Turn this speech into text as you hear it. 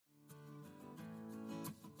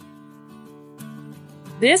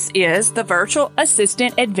This is the Virtual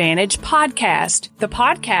Assistant Advantage podcast, the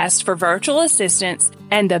podcast for virtual assistants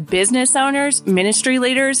and the business owners, ministry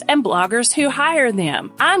leaders, and bloggers who hire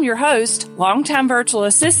them. I'm your host, longtime virtual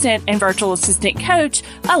assistant and virtual assistant coach,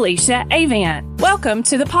 Alicia Avant. Welcome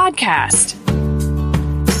to the podcast.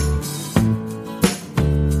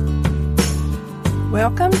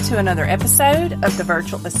 Welcome to another episode of the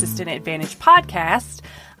Virtual Assistant Advantage podcast.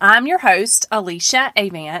 I'm your host, Alicia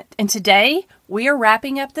Avant, and today we are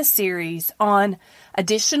wrapping up the series on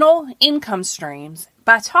additional income streams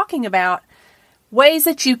by talking about ways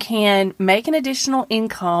that you can make an additional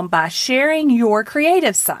income by sharing your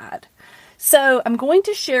creative side. So I'm going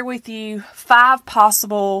to share with you 5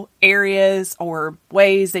 possible areas or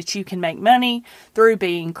ways that you can make money through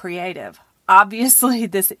being creative. Obviously,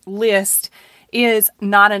 this list is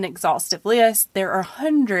not an exhaustive list. There are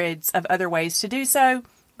hundreds of other ways to do so,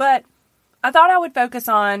 but I thought I would focus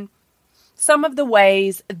on some of the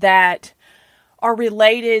ways that are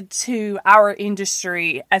related to our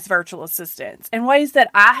industry as virtual assistants and ways that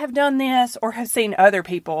I have done this or have seen other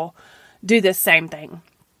people do this same thing.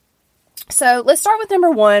 So let's start with number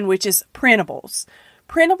 1, which is printables.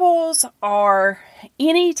 Printables are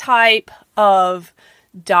any type of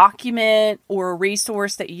document or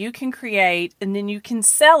resource that you can create, and then you can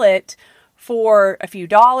sell it for a few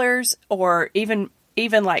dollars or even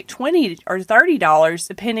like $20 or $30,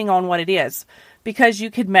 depending on what it is, because you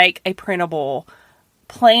could make a printable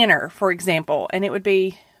planner, for example, and it would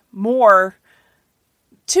be more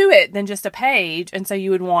to it than just a page, and so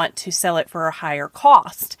you would want to sell it for a higher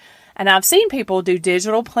cost. And I've seen people do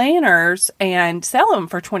digital planners and sell them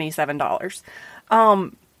for $27.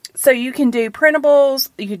 So you can do printables,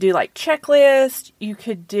 you could do like checklists, you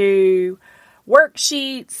could do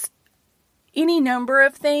worksheets, any number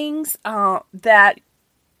of things that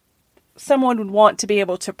someone would want to be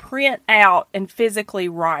able to print out and physically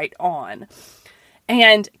write on.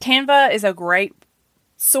 And Canva is a great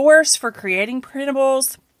source for creating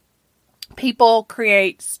printables. People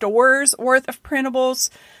create stores worth of printables.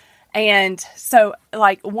 And so,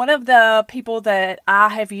 like, one of the people that I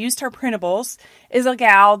have used her printables is a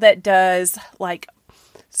gal that does, like,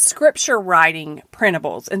 scripture writing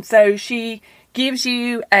printables. And so she gives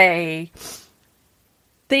you a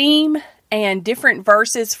theme and different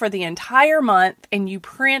verses for the entire month, and you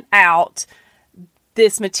print out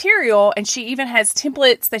this material, and she even has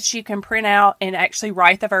templates that you can print out and actually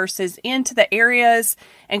write the verses into the areas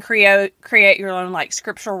and create your own, like,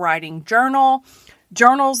 scriptural writing journal.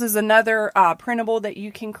 Journals is another printable that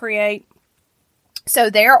you can create. So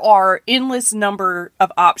there are endless number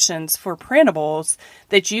of options for printables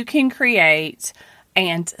that you can create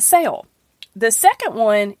and sell. The second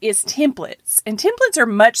one is templates, and templates are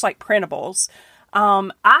much like printables.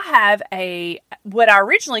 I have what I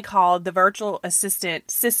originally called the Virtual Assistant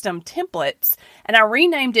System Templates, and I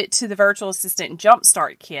renamed it to the Virtual Assistant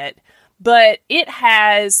Jumpstart Kit, but it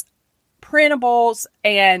has printables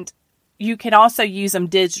and you can also use them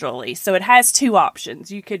digitally. So it has 2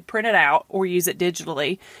 options. You could print it out or use it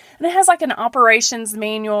digitally. And it has like an operations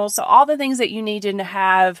manual. So all the things that you need to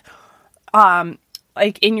have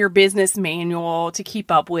like in your business manual to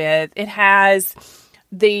keep up with. It has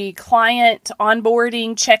the client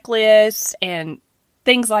onboarding checklist and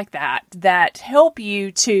things like that help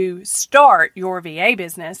you to start your VA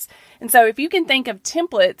business. And so if you can think of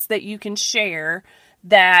templates that you can share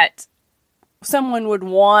that someone would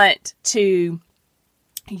want to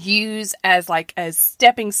use as like a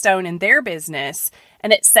stepping stone in their business,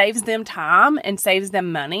 and it saves them time and saves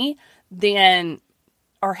them money, then,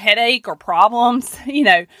 or headache or problems,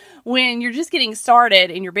 when you're just getting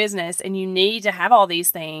started in your business and you need to have all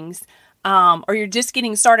these things, or you're just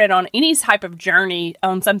getting started on any type of journey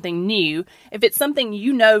on something new, if it's something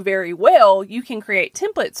you know very well, you can create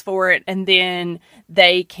templates for it, and then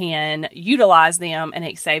they can utilize them, and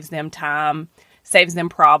it saves them time, saves them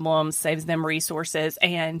problems, saves them resources,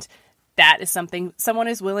 and that is something someone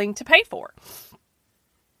is willing to pay for.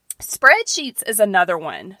 Spreadsheets is another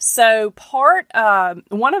one. So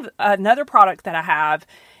another product that I have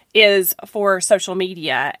is for social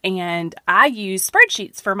media, and I use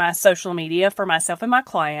spreadsheets for my social media for myself and my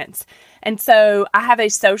clients. And so I have a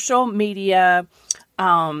social media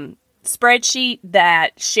spreadsheet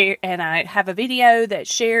and I have a video that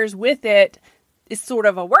shares with it. It's sort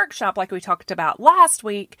of a workshop like we talked about last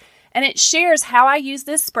week, and it shares how I use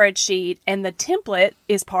this spreadsheet, and the template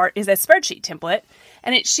is a spreadsheet template,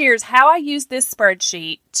 and it shares how I use this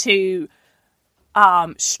spreadsheet to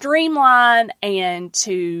streamline and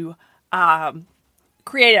to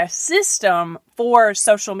create a system for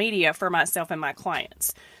social media for myself and my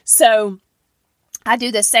clients. So I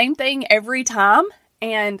do the same thing every time,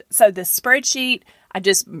 And so the spreadsheet, I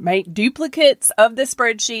just make duplicates of the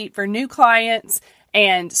spreadsheet for new clients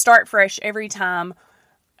and start fresh every time.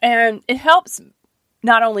 And it helps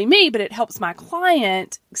not only me, but it helps my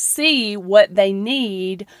client see what they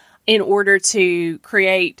need in order to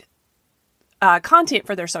create content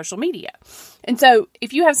for their social media. And so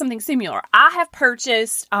if you have something similar, I have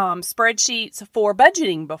purchased spreadsheets for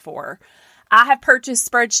budgeting before. I have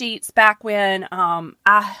purchased spreadsheets back when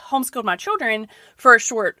I homeschooled my children for a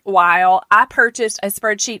short while. I purchased a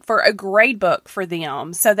spreadsheet for a grade book for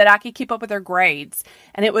them so that I could keep up with their grades.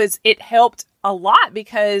 And it helped a lot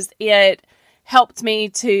because it helped me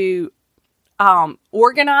to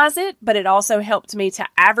organize it, but it also helped me to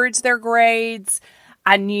average their grades.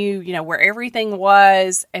 I knew, where everything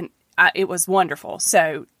was, and it was wonderful.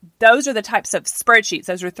 So those are the types of spreadsheets.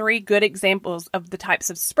 Those are 3 good examples of the types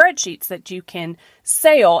of spreadsheets that you can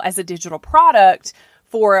sell as a digital product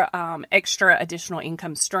for extra additional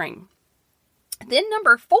income stream. Then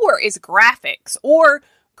number 4 is graphics or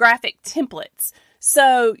graphic templates.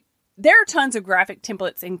 So there are tons of graphic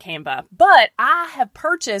templates in Canva, but I have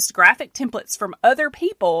purchased graphic templates from other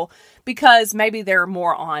people because maybe they're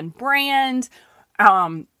more on brand.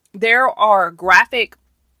 There are graphic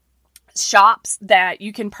shops that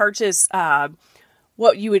you can purchase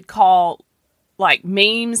what you would call like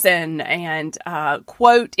memes and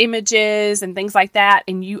quote images and things like that.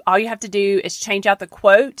 And all you have to do is change out the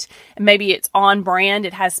quote, and maybe it's on brand.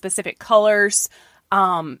 It has specific colors,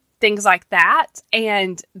 things like that.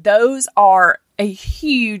 And those are a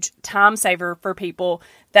huge time saver for people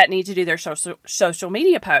that need to do their social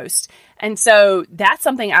media posts. And so that's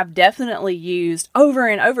something I've definitely used over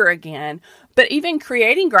and over again. But even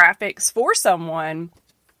creating graphics for someone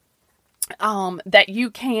that you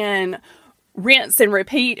can rinse and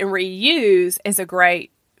repeat and reuse is a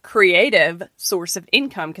great creative source of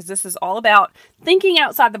income, because this is all about thinking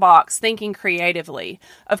outside the box, thinking creatively.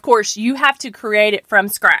 Of course, you have to create it from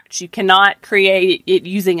scratch. You cannot create it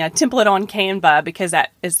using a template on Canva, because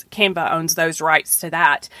Canva owns those rights to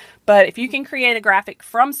that. But if you can create a graphic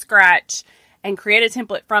from scratch and create a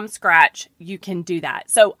template from scratch, you can do that.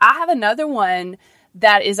 So I have another one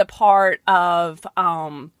that is a part of,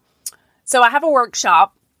 so I have a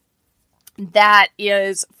workshop that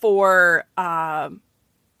is for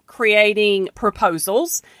creating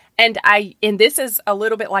proposals. And this is a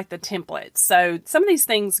little bit like the templates. So some of these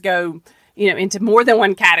things go, into more than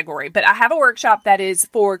one category, but I have a workshop that is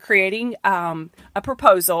for creating a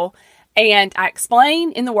proposal. And I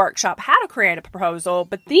explain in the workshop how to create a proposal,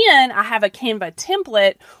 but then I have a Canva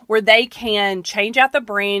template where they can change out the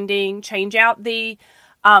branding, change out the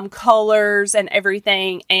colors and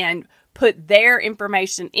everything, and put their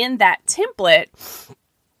information in that template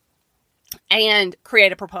and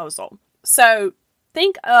create a proposal. So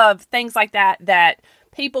think of things like that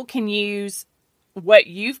people can use what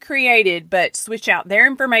you've created, but switch out their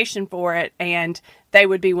information for it, and they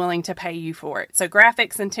would be willing to pay you for it. So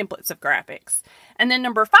graphics and templates of graphics. And then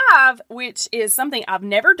number 5, which is something I've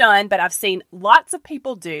never done, but I've seen lots of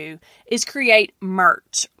people do, is create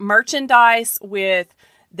merchandise with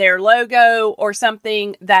their logo or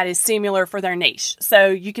something that is similar for their niche. So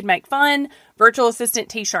you could make fun virtual assistant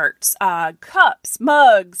t-shirts, cups,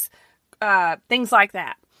 mugs, things like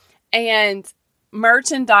that. And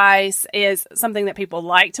merchandise is something that people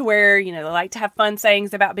like to wear. They like to have fun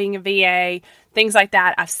sayings about being a VA, things like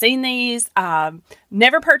that. I've seen these.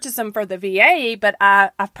 Never purchased them for the VA, but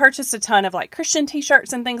I've purchased a ton of like Christian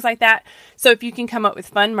t-shirts and things like that. So if you can come up with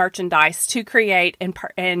fun merchandise to create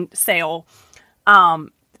and sell,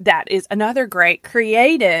 that is another great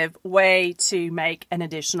creative way to make an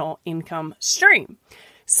additional income stream.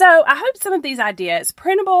 So I hope some of these ideas,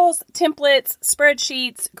 printables, templates,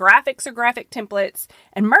 spreadsheets, graphics or graphic templates,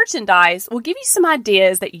 and merchandise will give you some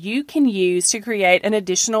ideas that you can use to create an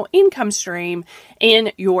additional income stream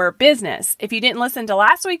in your business. If you didn't listen to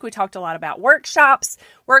last week, we talked a lot about workshops.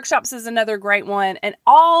 Workshops is another great one. And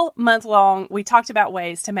all month long, we talked about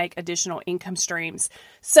ways to make additional income streams.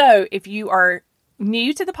 So if you are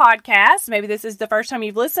new to the podcast, maybe this is the first time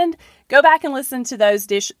you've listened, go back and listen to those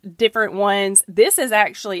different ones. This is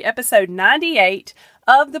actually episode 98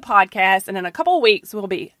 of the podcast, and in a couple of weeks, we'll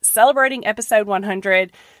be celebrating episode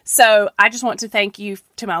 100. So I just want to thank you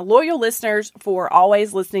to my loyal listeners for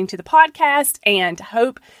always listening to the podcast, and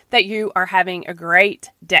hope that you are having a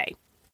great day.